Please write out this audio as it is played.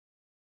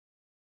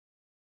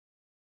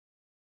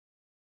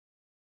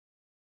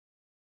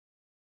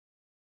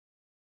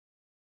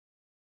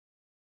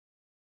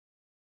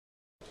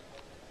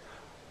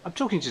I'm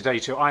talking today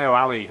to Ayo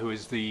Alli, who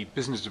is the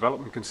business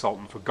development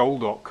consultant for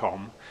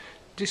Goal.com.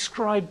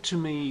 Describe to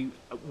me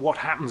what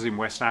happens in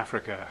West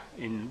Africa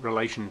in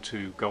relation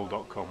to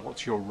Goal.com.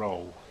 What's your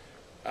role?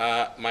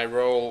 My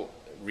role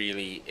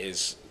really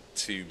is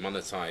to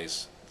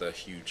monetize the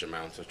huge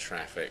amount of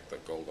traffic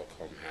that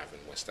Goal.com have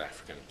in West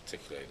Africa, and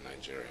particularly in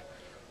Nigeria.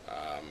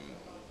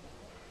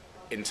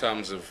 In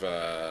terms of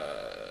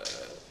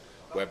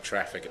web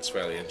traffic, it's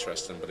fairly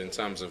interesting, but in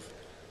terms of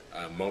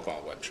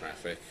mobile web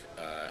traffic,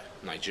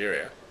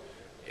 Nigeria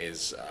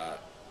is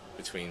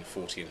between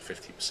 40 and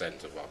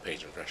 50% of our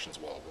page impressions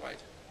worldwide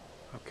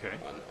Okay.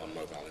 on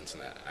mobile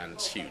internet, and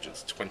it's huge.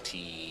 It's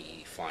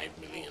 25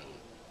 million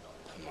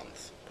a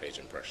month page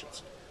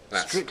impressions.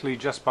 That's Strictly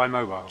just by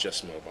mobile.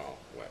 just mobile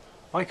web.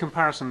 By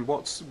comparison,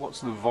 what's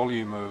the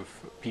volume of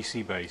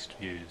PC-based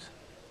views?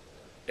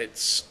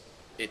 It's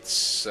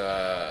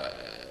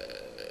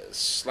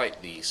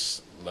slightly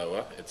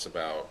lower. It's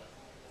about,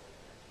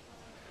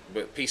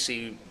 but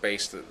PC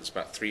based, it's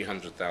about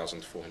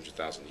 300,000 to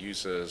 400,000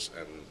 users,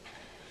 and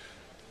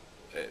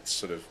it's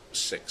sort of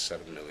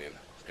 6-7 million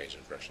page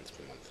impressions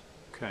per month.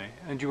 Okay,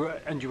 and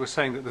you were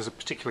saying that there's a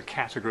particular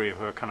category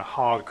of a kind of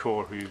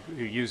hardcore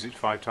who use it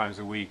 5 times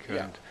a week,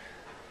 Yeah. and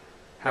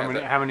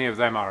Yeah, how many of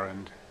them are?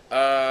 And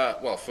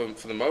well,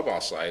 for the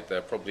mobile side, there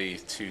are probably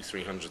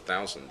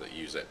 200,000-300,000 that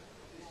use it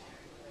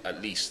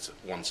at least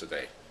once a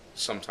day,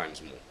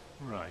 sometimes more.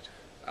 right.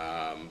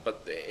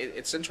 But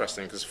it's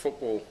interesting because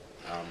football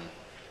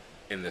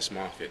in this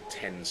market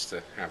tends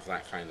to have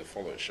that kind of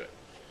followership,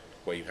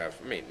 where you have,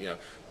 I mean,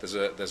 there's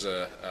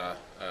a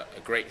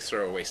great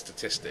throwaway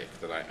statistic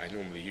that I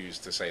normally use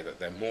to say that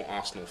there are more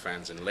Arsenal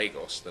fans in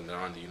Lagos than there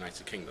are in the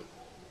United Kingdom.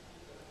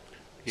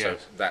 So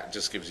Yes. that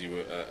just gives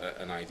you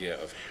an idea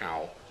of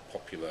how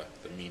popular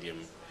the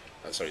medium,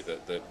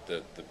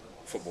 the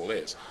football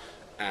is,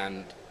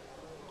 and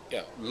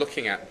yeah,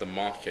 looking at the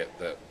market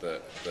that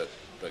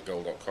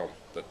Goal.com,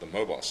 that the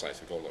mobile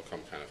site of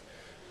Goal.com kind of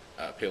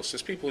appeals to,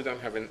 is people who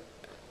don't have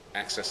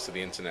access to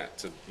the internet,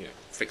 to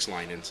fixed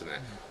line internet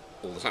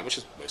all the time, which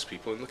is most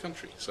people in the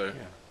country. So Yeah.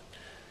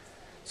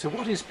 So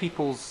what is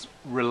people's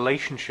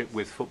relationship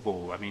with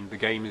football? I mean, the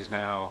game is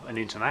now an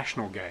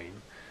international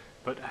game,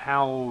 but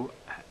how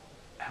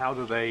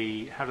do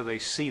they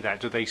see that?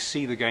 Do they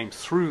see the game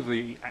through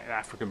the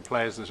African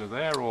players that are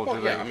there, or well,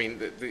 do yeah, they? I mean,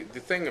 the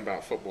thing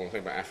about football, the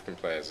thing about African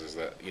players is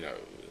that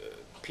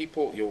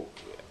people, your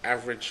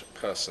average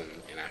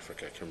person in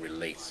Africa can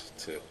relate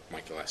to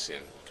Michael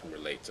Essien, can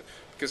relate to,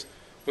 because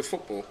with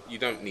football you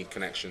don't need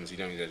connections, you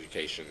don't need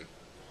education,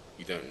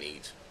 you don't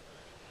need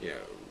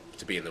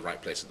to be in the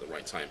right place at the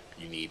right time.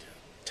 You need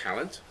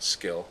talent,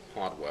 skill,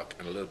 hard work,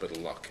 and a little bit of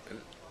luck,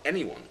 and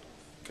anyone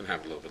can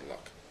have a little bit of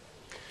luck.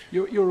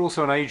 You're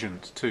also an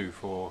agent too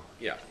for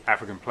Yeah.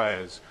 African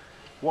players.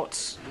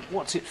 What's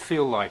it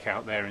feel like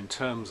out there in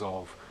terms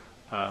of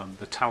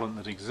the talent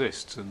that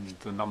exists and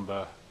the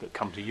number that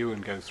come to you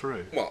and go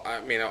through? Well,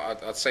 I mean,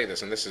 I'd say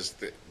this, and this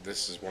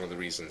is one of the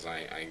reasons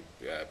I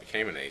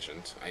became an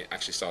agent. I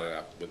actually started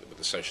out with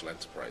a social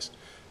enterprise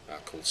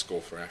called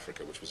Score for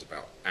Africa, which was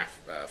about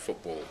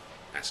football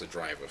as a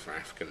driver for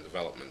African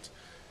development,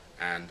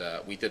 and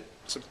we did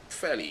some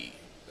fairly,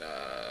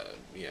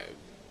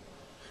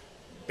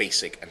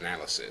 basic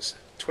analysis.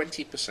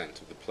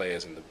 20% of the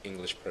players in the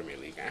English Premier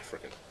League are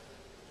African.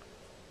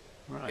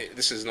 Right.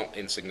 This is not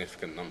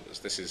insignificant numbers.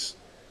 This is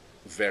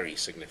very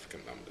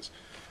significant numbers.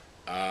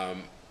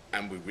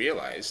 And we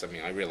realized,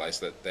 I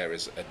realized that there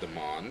is a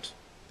demand,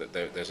 that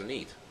there's a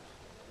need.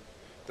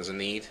 There's a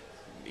need,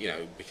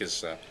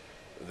 because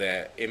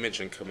their image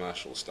and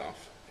commercial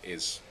stuff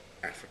is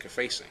Africa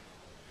facing.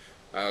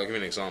 I'll give you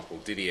an example.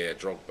 Didier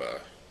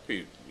Drogba,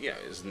 who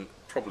is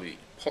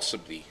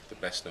possibly the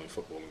best known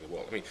footballer in the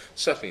world. I mean,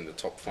 certainly in the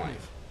top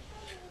 5.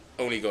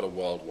 Only got a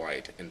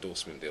worldwide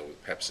endorsement deal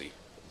with Pepsi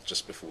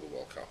just before the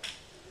World Cup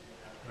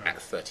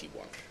at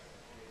 31.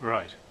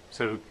 Right.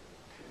 So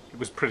it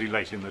was pretty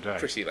late in the day.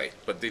 Pretty late,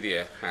 but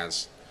Didier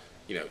has,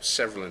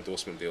 several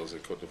endorsement deals in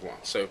Cote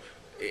d'Ivoire. So,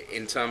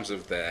 in terms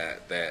of their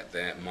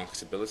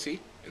marketability,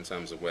 in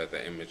terms of where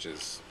their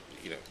images,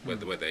 where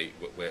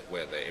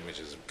their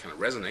images kind of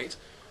resonate,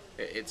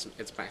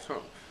 it's back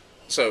home.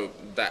 So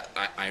that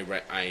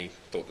I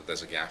thought that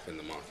there's a gap in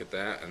the market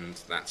there, and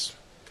that's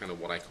kind of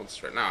what I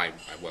concentrate. Now I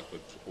work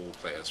with all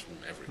players from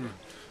everywhere,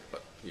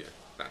 but yeah,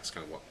 that's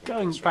kind of what.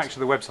 Going back to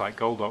the website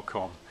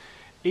goal.com,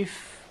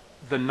 if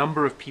the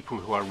number of people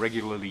who are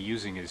regularly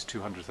using is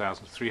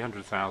 200,000,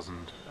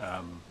 300,000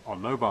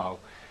 on mobile,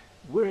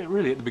 we're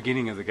really at the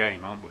beginning of the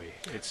game, aren't we?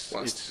 It's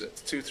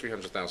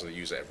 200,000-300,000 that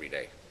use it every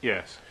day.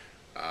 Yes.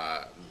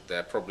 There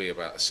are probably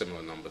about a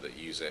similar number that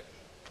use it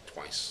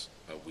twice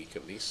a week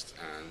at least,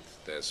 and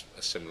there's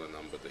a similar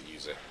number that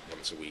use it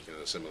once a week, and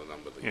a similar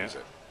number that use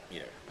it.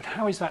 But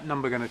how is that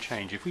number going to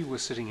change? If we were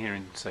sitting here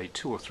in, say,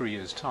 2 or 3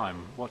 years'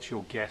 time, what's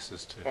your guess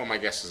as to... Well, my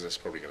guess is it's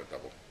probably going to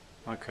double.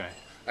 Okay.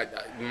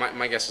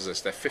 My guess is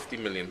this: there are 50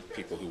 million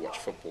people who watch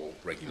football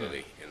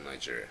regularly in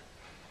Nigeria.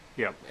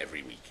 Yep.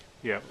 Every week.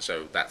 Yep.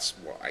 So that's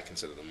what I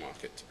consider the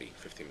market to be,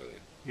 50 million.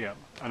 Yeah.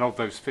 And of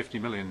those 50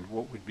 million,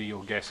 what would be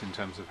your guess in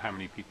terms of how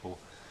many people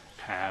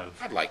have?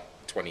 I'd like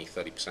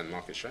 20-30%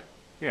 market share.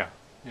 Yeah,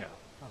 yeah,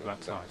 of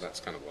that size. That's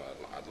kind of what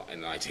I'd like. In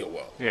an ideal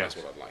world, Yes.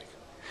 that's what I'd like.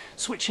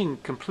 Switching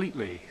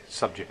completely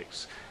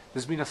subjects,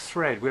 there's been a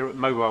thread, we're at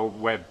Mobile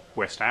Web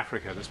West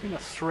Africa, there's been a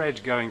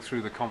thread going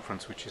through the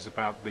conference which is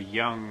about the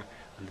young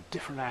and the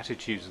different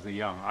attitudes of the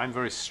young. I'm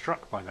very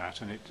struck by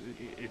that, and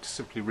it's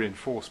simply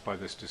reinforced by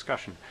this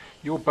discussion.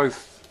 You're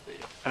both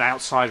an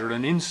outsider and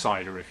an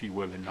insider, if you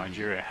will, in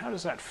Nigeria. How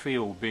does that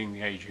feel, being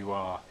the age you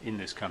are in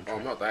this country? Oh,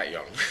 I'm not that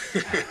young,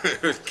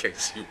 in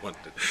case you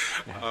wondered.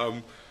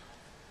 Yeah.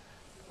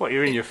 Well,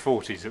 you're in your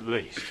 40s at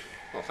least.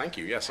 Well, thank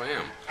you. Yes, I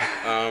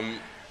am.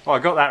 Well, I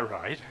got that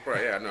right.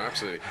 Right, yeah, no,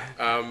 absolutely.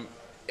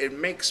 It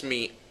makes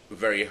me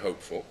very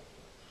hopeful,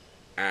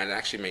 and it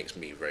actually makes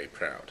me very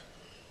proud,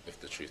 if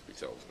the truth be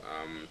told.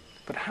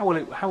 But how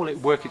will it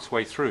work its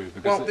way through?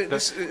 Because Well,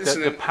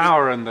 the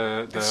power and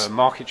the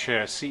market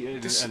share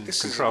and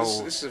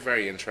control. This is a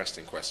very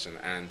interesting question,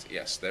 and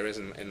yes, there is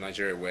in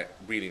Nigeria we're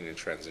really in a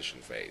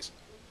transition phase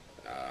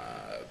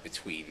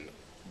between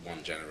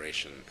one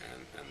generation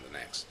and the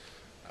next.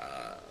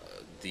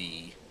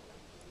 The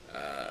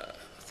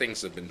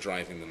things that have been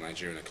driving the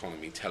Nigerian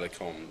economy: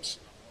 telecoms,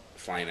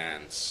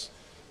 finance,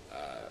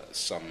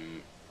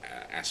 some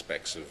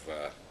aspects of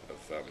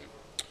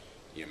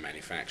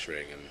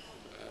manufacturing, and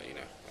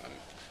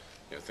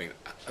things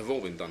have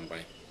all been done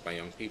by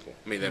young people.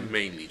 I mean, they're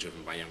mainly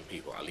driven by young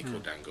people.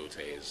 Aliko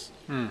Dangote is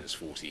in his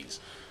 40s.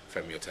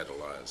 Femi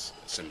Otedola is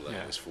similar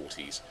in his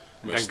 40s.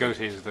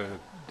 Dangote is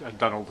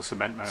done all the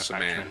cement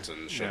manufacturing. Cement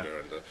and sugar,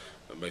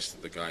 and most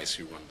of the guys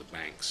who run the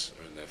banks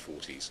are in their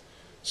 40s.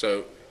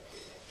 So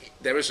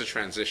there is a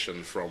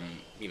transition from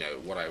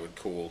what I would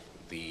call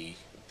the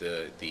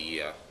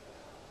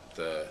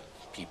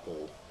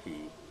people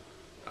who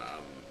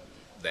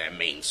their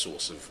main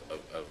source of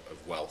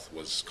wealth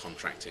was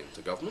contracting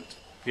to government.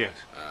 Yes.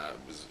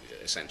 Was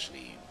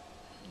essentially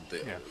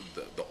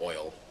the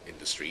oil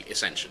industry.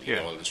 Essentially,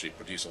 the oil industry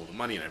produced all the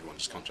money, and everyone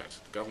just contracted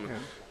to the government. Yeah.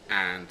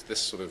 And this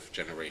sort of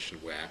generation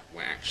where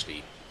we're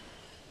actually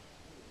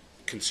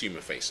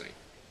consumer facing.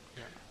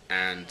 Yeah.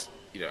 And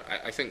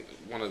I think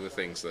one of the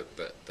things that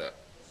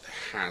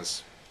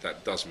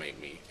does make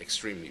me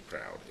extremely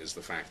proud is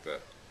the fact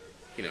that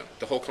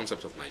the whole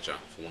concept of Niger,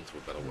 for want of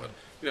a better word.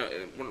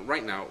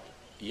 Right now,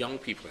 young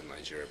people in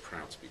Nigeria are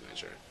proud to be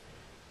Nigerian.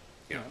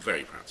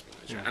 Very proud to be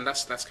Nigerian, and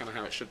that's kind of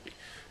how it should be.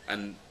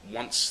 And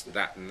once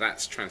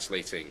that's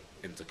translating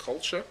into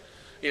culture,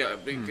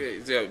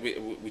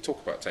 we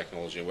talk about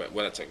technology.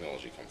 We're at a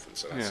technology conference,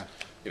 so that's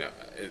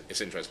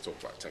it's interesting to talk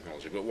about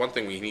technology. But one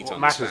thing we need to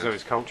understand: what matters though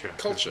is culture.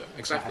 Culture,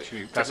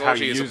 exactly. That's how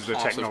you use the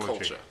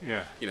technology.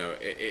 Yeah.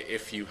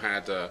 If you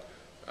had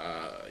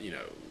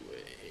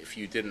if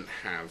you didn't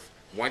have,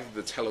 why did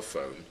the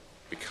telephone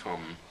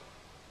become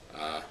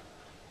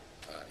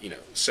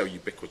so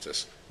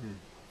ubiquitous?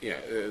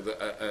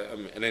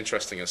 An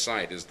interesting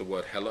aside is the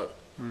word hello.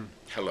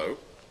 Hello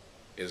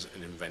is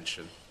an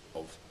invention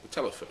of the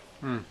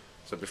telephone.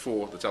 So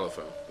before the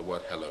telephone, the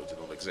word hello did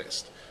not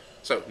exist.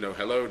 So no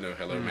hello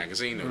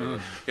magazine.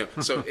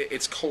 So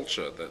it's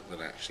culture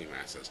that actually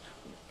matters.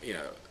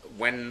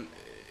 When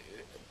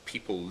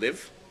people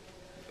live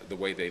the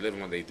way they live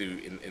and what they do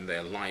in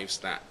their lives,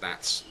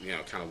 that's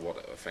kind of what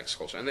affects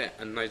culture.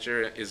 And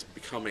Nigeria is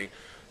becoming,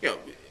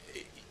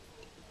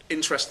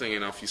 interesting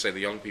enough, you say the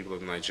young people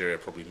of Nigeria are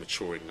probably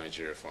maturing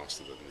Nigeria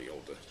faster than the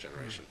older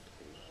generation.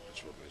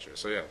 Nigeria.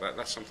 So yeah,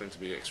 that's something to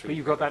be extremely. But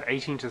you've got that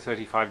 18 to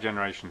 35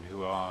 generation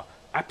who are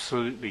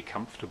absolutely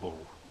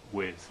comfortable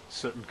with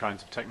certain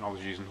kinds of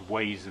technologies and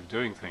ways of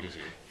doing things.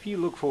 If you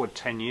look forward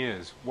 10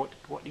 years, what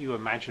do you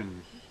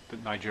imagine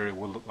that Nigeria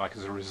will look like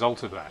as a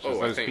result of that?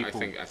 I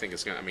think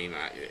it's going. I mean,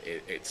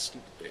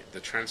 the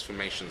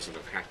transformations that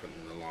have happened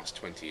in the last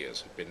 20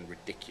 years have been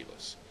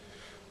ridiculous.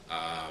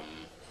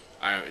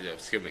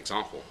 To give an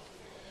example,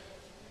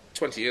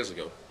 20 years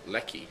ago,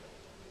 Lekki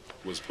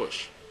was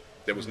Bush.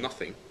 There was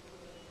nothing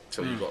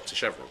till you got to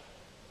Chevron.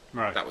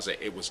 Right. That was it.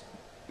 It was,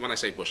 when I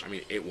say Bush, I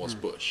mean it was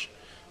Bush.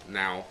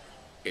 Now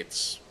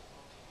it's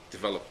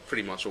developed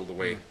pretty much all the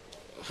way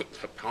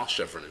past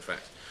Chevron, in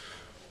fact.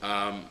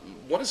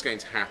 What is going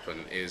to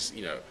happen is,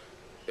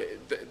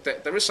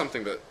 there is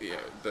something that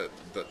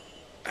that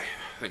I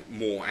think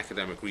more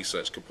academic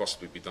research could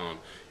possibly be done,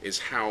 is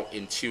how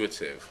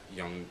intuitive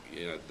young,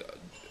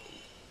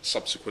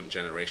 subsequent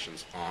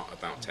generations are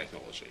about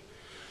technology.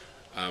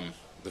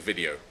 The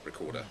video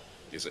recorder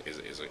is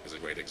a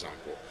great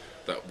example.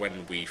 That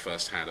when we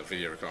first had a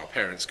video recorder, our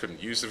parents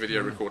couldn't use the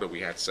video recorder.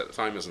 We had to set the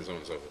timers and so on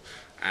and so forth.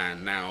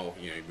 And now,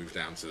 you move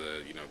down to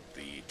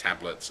the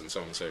tablets and so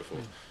on and so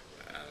forth,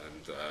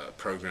 and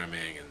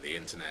programming and the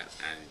internet,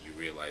 and you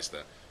realize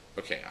that,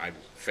 okay, I'm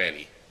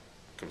fairly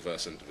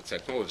conversant with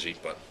technology,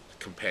 but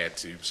compared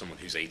to someone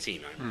who's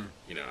 18, I'm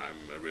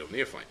a real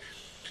neophyte.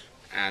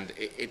 And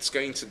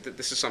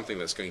this is something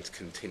that's going to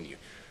continue.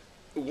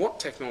 What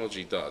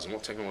technology does and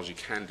what technology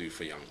can do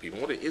for young people,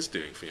 what it is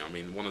doing for young, I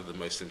mean, one of the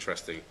most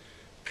interesting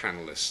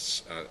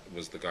panelists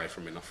was the guy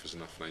from Enough is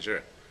Enough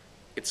Nigeria.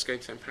 it's going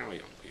to empower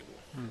young people.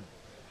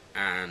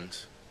 And,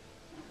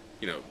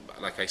 you know,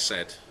 like I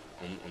said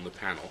on the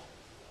panel,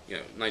 you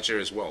know,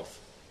 Nigeria's wealth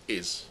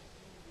is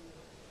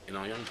in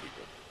our young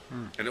people.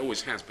 And it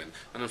always has been.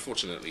 And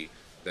unfortunately,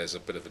 there's a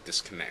bit of a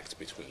disconnect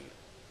between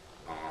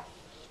our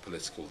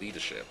political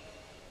leadership.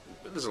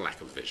 There's a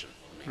lack of vision.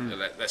 I mean,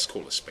 let's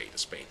call a spade a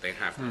spade. They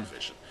have no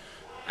vision.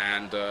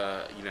 And,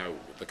 you know,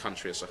 the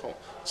country as a whole.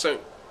 So,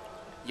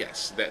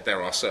 yes,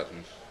 there are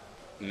certain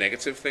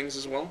negative things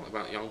as well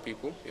about young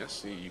people.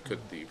 Yes, you could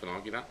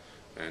argue that.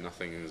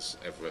 Nothing is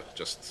ever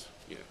just,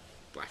 you know,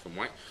 black and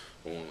white,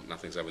 or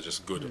nothing's ever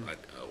just good,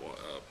 or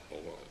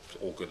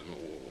all good and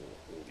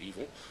all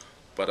evil.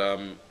 But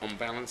on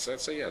balance, I'd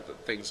say, yeah,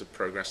 that things have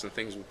progressed, and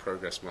things will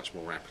progress much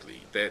more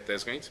rapidly.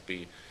 There's going to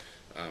be,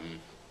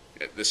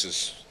 this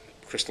is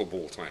crystal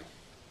ball time.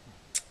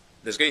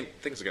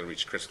 Things are going to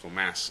reach critical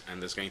mass,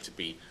 and there's going to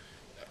be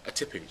a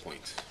tipping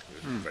point.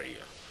 Very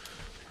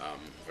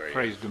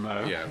phrase de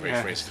mots. Yeah, very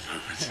phrase de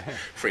mots,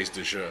 phrase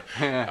de jeu.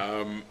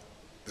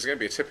 There's going to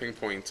be a tipping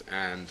point,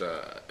 and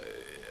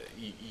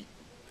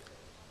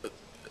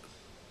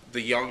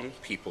the young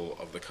people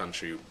of the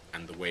country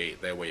and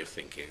their way of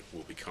thinking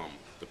will become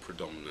the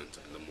predominant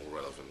and the more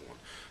relevant one.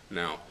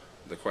 Now,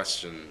 the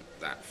question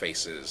that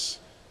faces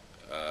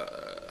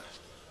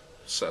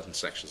certain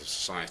sections of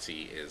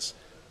society is,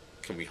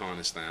 can we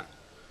harness that?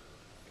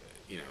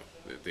 You know,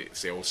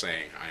 it's the old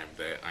saying,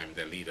 I am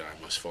their leader, I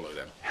must follow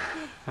them.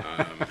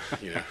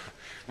 You know,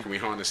 can we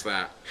harness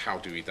that? How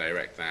do we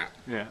direct that?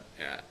 Yeah.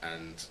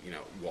 And, you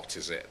know, what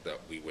is it that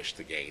we wish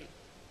to gain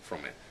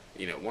from it?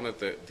 You know, one of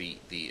the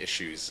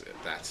issues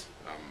that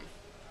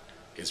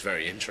is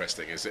very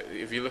interesting is that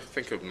if you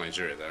think of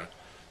Nigeria,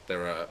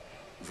 there are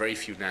very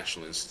few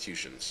national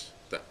institutions.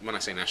 That, when I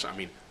say national, I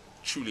mean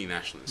truly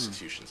national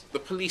institutions. The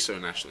police are a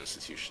national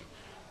institution,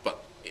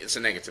 but it's a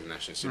negative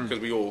national institution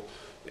because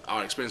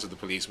our experience of the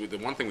police, the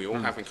one thing we all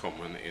have in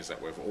common is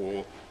that we've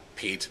all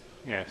paid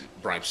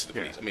bribes to the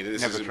police. I mean,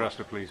 this never is trust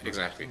the police.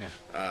 Exactly.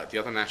 Yeah. The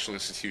other national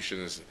institution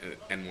is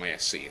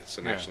NYSC. It's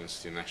a national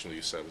institute, National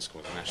Youth Service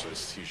Corps, a national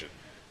institution.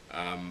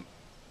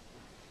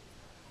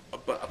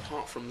 But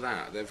apart from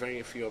that, there are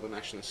very few other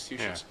national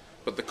institutions.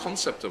 But the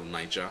concept of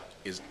Niger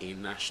is a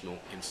national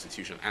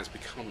institution, as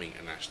becoming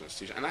a national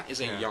institution, and that is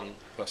a young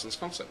person's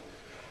concept.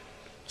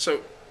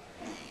 So,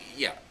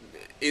 yeah,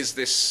 is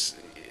this?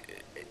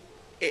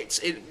 You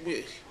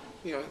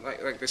know,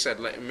 like they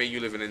said, may you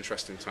live in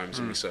interesting times,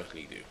 and we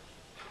certainly do.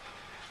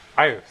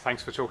 Ayo,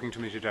 thanks for talking to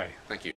me today. Thank you.